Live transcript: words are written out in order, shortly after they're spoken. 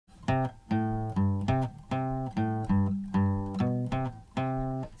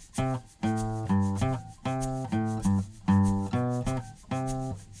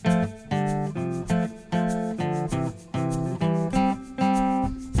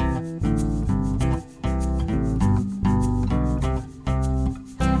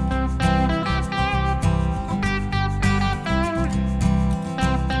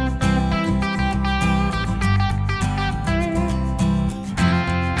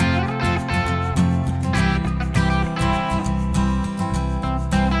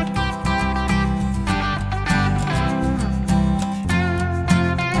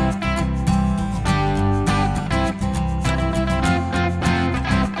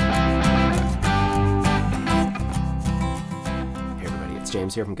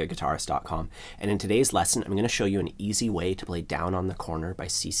James here from GoodGuitarist.com, and in today's lesson I'm going to show you an easy way to play Down on the Corner by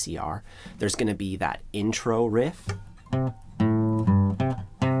CCR. There's going to be that intro riff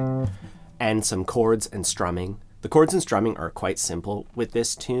and some chords and strumming. The chords and strumming are quite simple with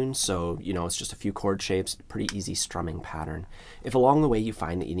this tune, so it's just a few chord shapes, pretty easy strumming pattern. If along the way you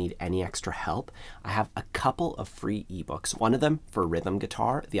find that you need any extra help, I have a couple of free ebooks, one of them for rhythm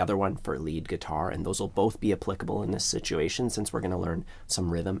guitar, the other one for lead guitar, and those will both be applicable in this situation since we're going to learn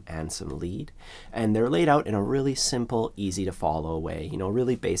some rhythm and some lead. And they're laid out in a really simple, easy to follow way,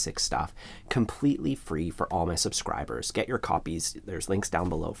 really basic stuff, completely free for all my subscribers. Get your copies, there's links down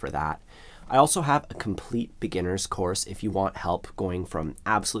below for that. I also have a complete beginner's course if you want help going from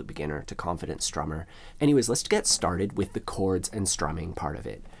absolute beginner to confident strummer. Anyways, let's get started with the chords and strumming part of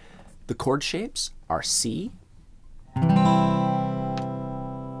it. The chord shapes are C,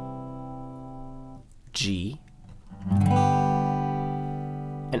 G,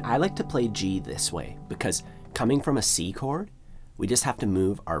 and I like to play G this way because coming from a C chord, we just have to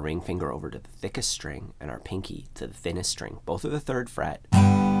move our ring finger over to the thickest string and our pinky to the thinnest string. Both are the 3rd fret.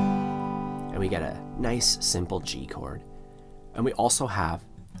 And we get a nice simple G chord. And we also have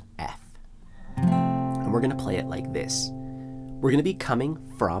F. And we're going to play it like this. We're going to be coming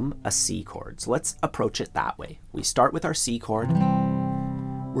from a C chord. So let's approach it that way. We start with our C chord.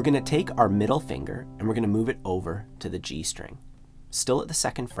 We're going to take our middle finger and we're going to move it over to the G string, still at the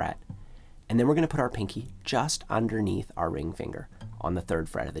 2nd fret. And then we're going to put our pinky just underneath our ring finger on the 3rd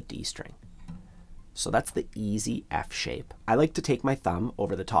fret of the D string. So that's the easy F shape. I like to take my thumb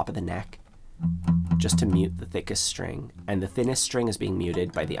over the top of the neck just to mute the thickest string, and the thinnest string is being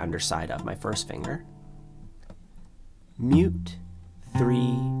muted by the underside of my 1st finger. Mute,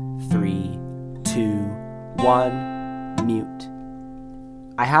 3, 3, 2, 1, mute.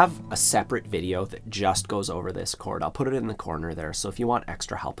 I have a separate video that just goes over this chord. I'll put it in the corner there, so if you want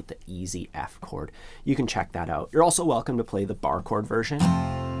extra help with the easy F chord, you can check that out. You're also welcome to play the bar chord version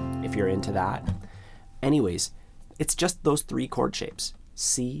if you're into that. Anyways, it's just those 3 chord shapes,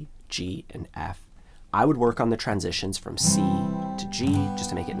 C, G, and F. I would work on the transitions from C to G just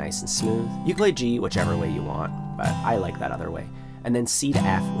to make it nice and smooth. You can play G whichever way you want, but I like that other way. And then C to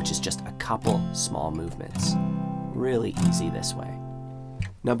F, which is just a couple small movements. Really easy this way.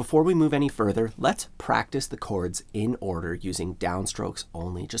 Now before we move any further, let's practice the chords in order using downstrokes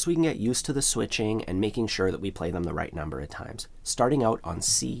only, just so we can get used to the switching and making sure that we play them the right number of times. Starting out on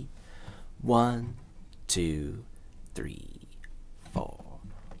C, 1, 2, 3, 4.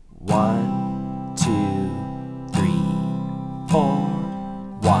 1, 2, 3, 4.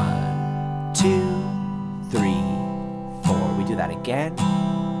 1, 2, 3, 4. We do that again.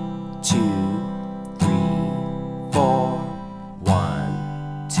 2, 3, 4.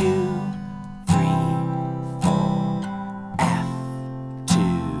 1, 2, 3, 4. F.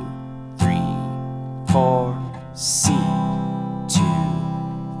 2, 3, 4. C. 2,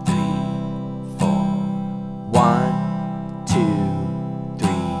 3, 4. 1, 2.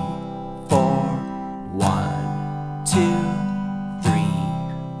 1, 2, 3,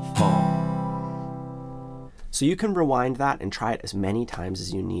 4. So you can rewind that and try it as many times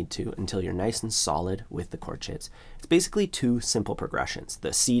as you need to until you're nice and solid with the chord shapes. It's basically 2 simple progressions,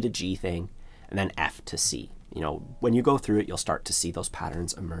 the C to G thing and then F to C. When you go through it, you'll start to see those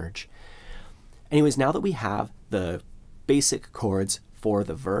patterns emerge. Anyways, now that we have the basic chords for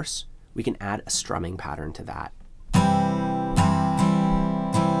the verse, we can add a strumming pattern to that.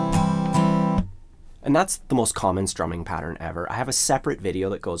 And that's the most common strumming pattern ever. I have a separate video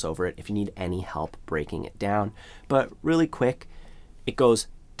that goes over it if you need any help breaking it down. But really quick, it goes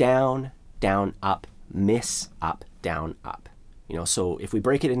down, down, up, miss, up, down, up. So if we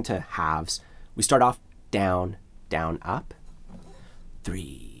break it into halves, we start off down, down, up,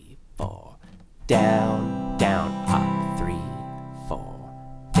 3, 4, down, down, up, 3,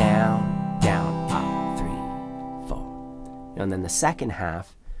 4, down, down, up, 3, 4. And then the second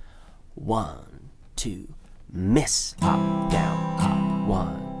half, 1, 2, miss, up, down, up,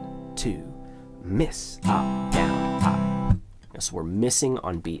 1, 2, miss, up, down, up. So we're missing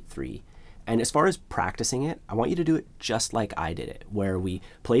on beat 3. And as far as practicing it, I want you to do it just like I did it, where we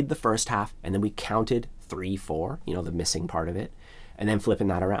played the first half and then we counted 3, 4, the missing part of it, and then flipping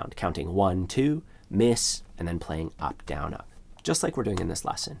that around, counting 1, 2, miss, and then playing up, down, up, just like we're doing in this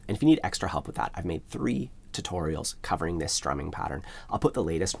lesson. And if you need extra help with that, I've made 3 tutorials covering this strumming pattern. I'll put the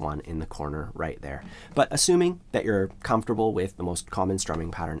latest one in the corner right there. But assuming that you're comfortable with the most common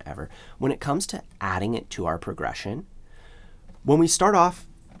strumming pattern ever, when it comes to adding it to our progression, when we start off,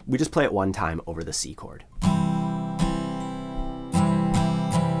 we just play it one time over the C chord.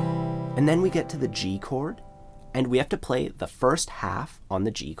 And then we get to the G chord, And we have to play the first half on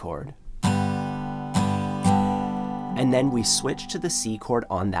the G chord. And then we switch to the C chord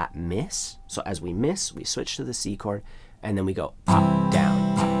on that miss. So as we miss, we switch to the C chord, and then we go up,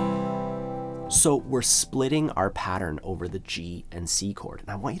 down, up. So we're splitting our pattern over the G and C chord. And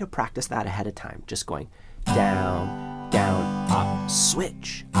I want you to practice that ahead of time, just going down, down, up,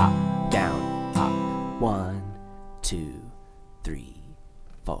 switch, up, down, up. 1, 2, 3,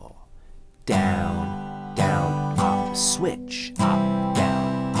 4. Down, down, up, switch, up,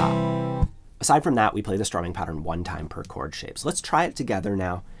 down, up. Aside from that, we play the strumming pattern 1 time per chord shape. So let's try it together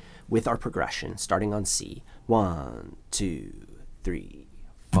now with our progression, starting on C. 1, 2, 3,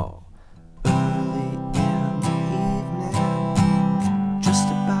 4. Early in the evening, just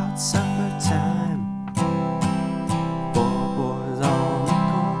about supper time. 4 boys on the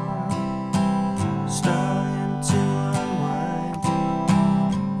corner, starting to unwind.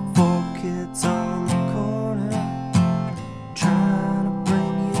 4 kids on the corner, trying to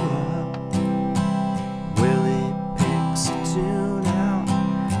bring you up. Willie picks a tune out,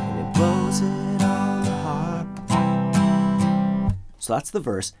 and he blows it on the harp. So that's the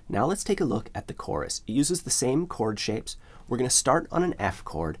verse. Now let's take a look at the chorus. It uses the same chord shapes. We're going to start on an F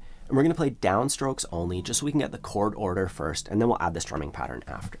chord, and we're going to play downstrokes only, just so we can get the chord order first, and then we'll add the strumming pattern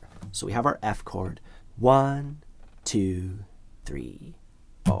after. So we have our F chord. 1, 2, 3,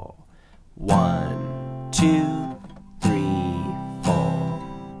 4. 1, 2, 3, 4.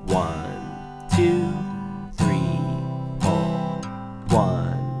 1, 2, 3, 4.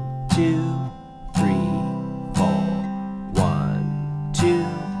 1, 2, 3, 4. 1, 2,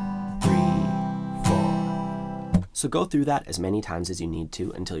 3, 4. So go through that as many times as you need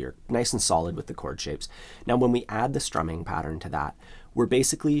to until you're nice and solid with the chord shapes. Now when we add the strumming pattern to that, we're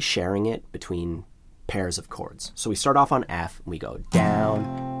basically sharing it between pairs of chords. So we start off on F, and we go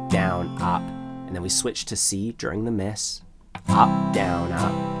down, down, up, and then we switch to C during the miss, up, down,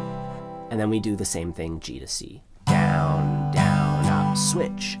 up, and then we do the same thing G to C. Down, down, up,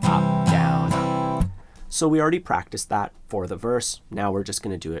 switch, up, down, up. So we already practiced that for the verse. Now we're just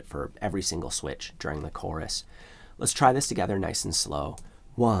going to do it for every single switch during the chorus. Let's try this together nice and slow.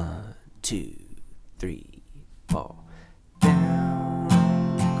 1, 2, 3, 4. Down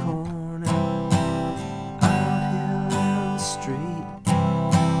the corner, out here on the street,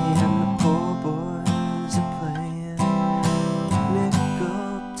 and the poor boys are playing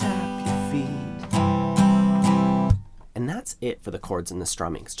nickel tap your feet. And that's it for the chords and the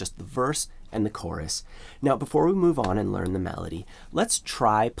strumming. It's just the verse and the chorus. Now before we move on and learn the melody, let's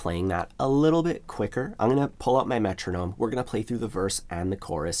try playing that a little bit quicker. I'm going to pull out my metronome. We're going to play through the verse and the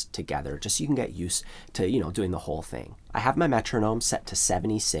chorus together, just so you can get used to, doing the whole thing. I have my metronome set to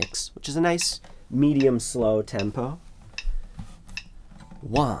 76, which is a nice medium slow tempo.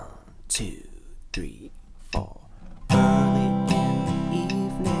 1, 2, 3, 4. Early in the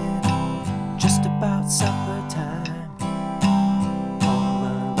evening, just about supper time.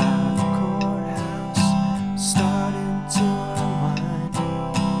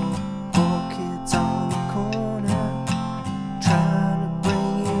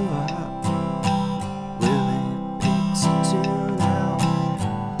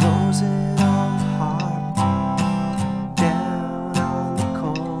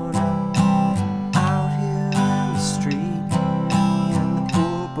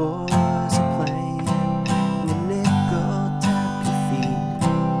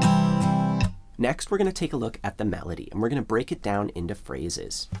 Next, we're going to take a look at the melody, and we're going to break it down into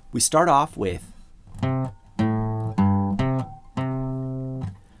phrases. We start off with,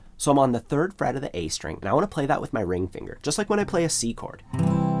 so I'm on the 3rd fret of the A string, and I want to play that with my ring finger, just like when I play a C chord.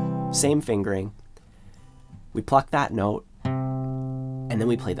 Same fingering. We pluck that note, and then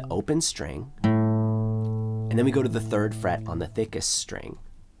we play the open string, and then we go to the 3rd fret on the thickest string.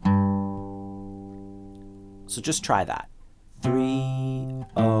 So just try that. 3,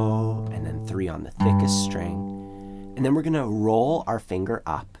 O, and then 3 on the thickest string. And then we're going to roll our finger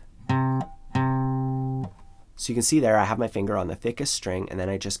up. So you can see there I have my finger on the thickest string, and then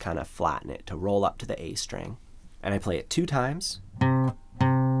I just kind of flatten it to roll up to the A string. And I play it 2 times. And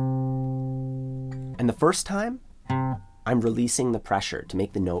the first time, I'm releasing the pressure to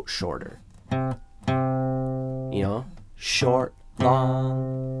make the note shorter. Short,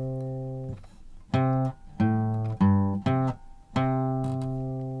 long.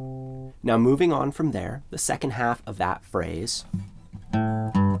 Now moving on from there, the second half of that phrase,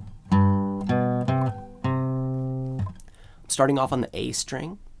 I'm starting off on the A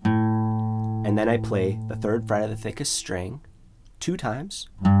string, and then I play the 3rd fret of the thickest string 2 times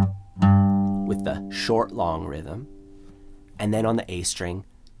with the short, long rhythm, and then on the A string,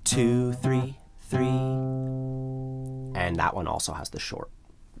 2, 3, 3, and that one also has the short,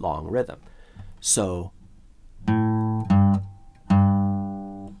 long rhythm. So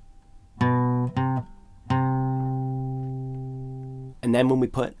and then when we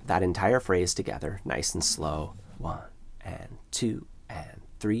put that entire phrase together, nice and slow, 1 and 2 and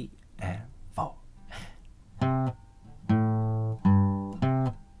 3 and 4.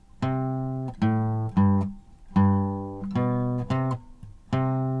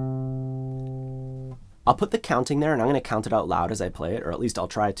 I'll put the counting there, and I'm going to count it out loud as I play it, or at least I'll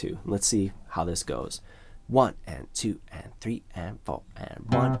try to. Let's see how this goes. 1 and 2 and 3 and 4 and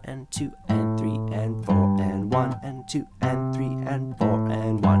 1 and 2 and 3 and 4 and 1 and 2 and 3 and 4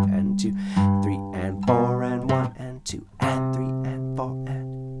 and 1 and 2, 3 and 4 and 1 and 2 and 3 and 4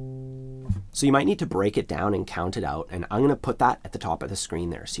 and. So you might need to break it down and count it out, and I'm going to put that at the top of the screen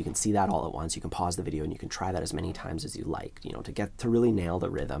there so you can see that all at once. You can pause the video and you can try that as many times as you like, you know, to really nail the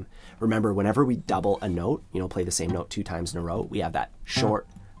rhythm. Remember, whenever we double a note, you know, play the same note 2 times in a row, we have that short,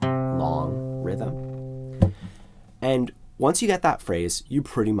 long rhythm. And once you get that phrase, you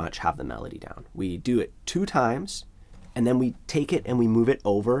pretty much have the melody down. We do it 2 times, and then we take it and we move it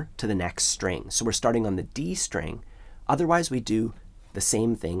over to the next string. So we're starting on the D string. Otherwise, we do the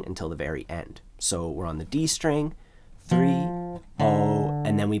same thing until the very end. So we're on the D string, 3, O,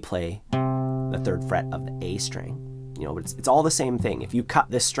 and then we play the 3rd fret of the A string. You know, it's all the same thing. If you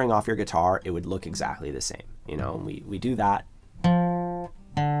cut this string off your guitar, it would look exactly the same. You know, we do that.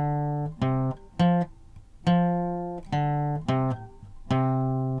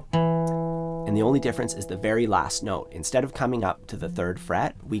 And the only difference is the very last note. Instead of coming up to the 3rd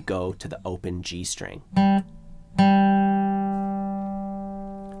fret, we go to the open G string.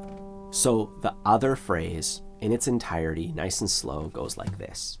 So the other phrase in its entirety, nice and slow, goes like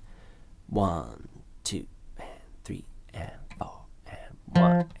this. 1, 2, and 3, and 4, and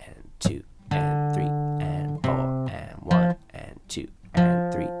 1, and 2, and 3, and 4, and 1, and 2,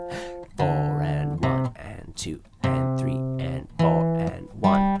 and 3, 4, and 1, and 2, and 3, and 4, and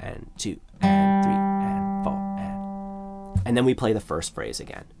 1, and 2, and 3, and 4, and then we play the first phrase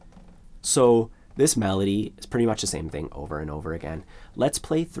again. So this melody is pretty much the same thing over and over again. Let's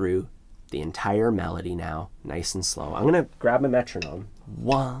play through the entire melody now, nice and slow. I'm gonna grab my metronome.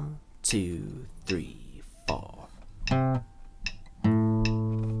 1, 2, 3, 4.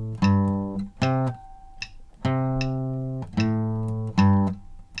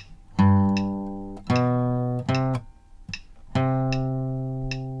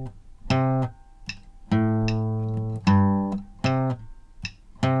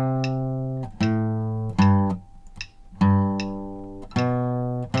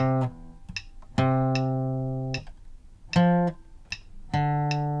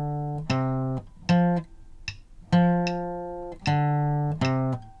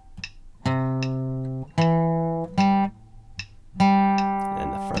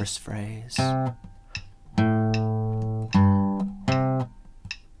 First phrase. So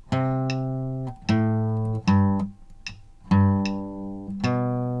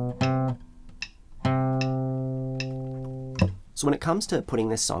when it comes to putting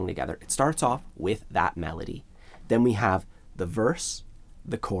this song together, it starts off with that melody. Then we have the verse,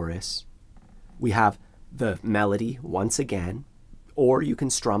 the chorus. We have the melody once again, or you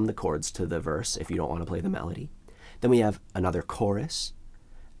can strum the chords to the verse if you don't want to play the melody. Then we have another chorus.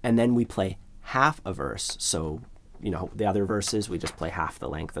 And then we play half a verse. So, you know, the other verses, we just play half the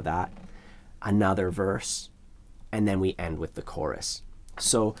length of that. Another verse, and then we end with the chorus.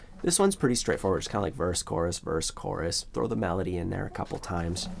 So this one's pretty straightforward. It's kind of like verse, chorus. Throw the melody in there a couple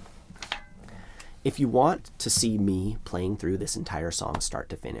times. If you want to see me playing through this entire song start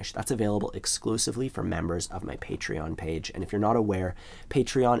to finish, that's available exclusively for members of my Patreon page. And if you're not aware,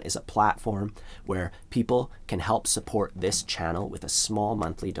 Patreon is a platform where people can help support this channel with a small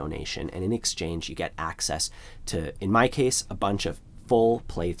monthly donation. And in exchange, you get access to, in my case, a bunch of full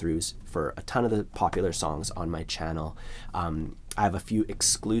playthroughs for a ton of the popular songs on my channel. I have a few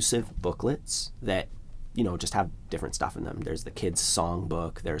exclusive booklets that, you know, just have different stuff in them. There's the kids'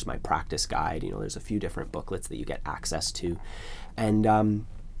 songbook, there's my practice guide, you know, there's a few different booklets that you get access to. And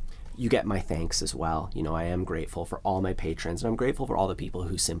you get my thanks as well. You know, I am grateful for all my patrons, and I'm grateful for all the people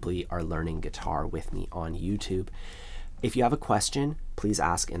who simply are learning guitar with me on YouTube. If you have a question, please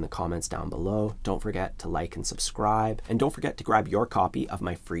ask in the comments down below. Don't forget to like and subscribe. And don't forget to grab your copy of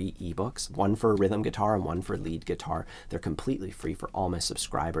my free ebooks, one for rhythm guitar and one for lead guitar. They're completely free for all my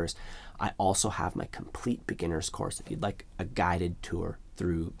subscribers. I also have my complete beginner's course if you'd like a guided tour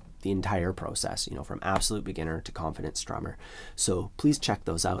through the entire process, you know, from absolute beginner to confident strummer. So please check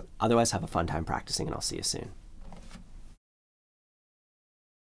those out. Otherwise, have a fun time practicing, and I'll see you soon.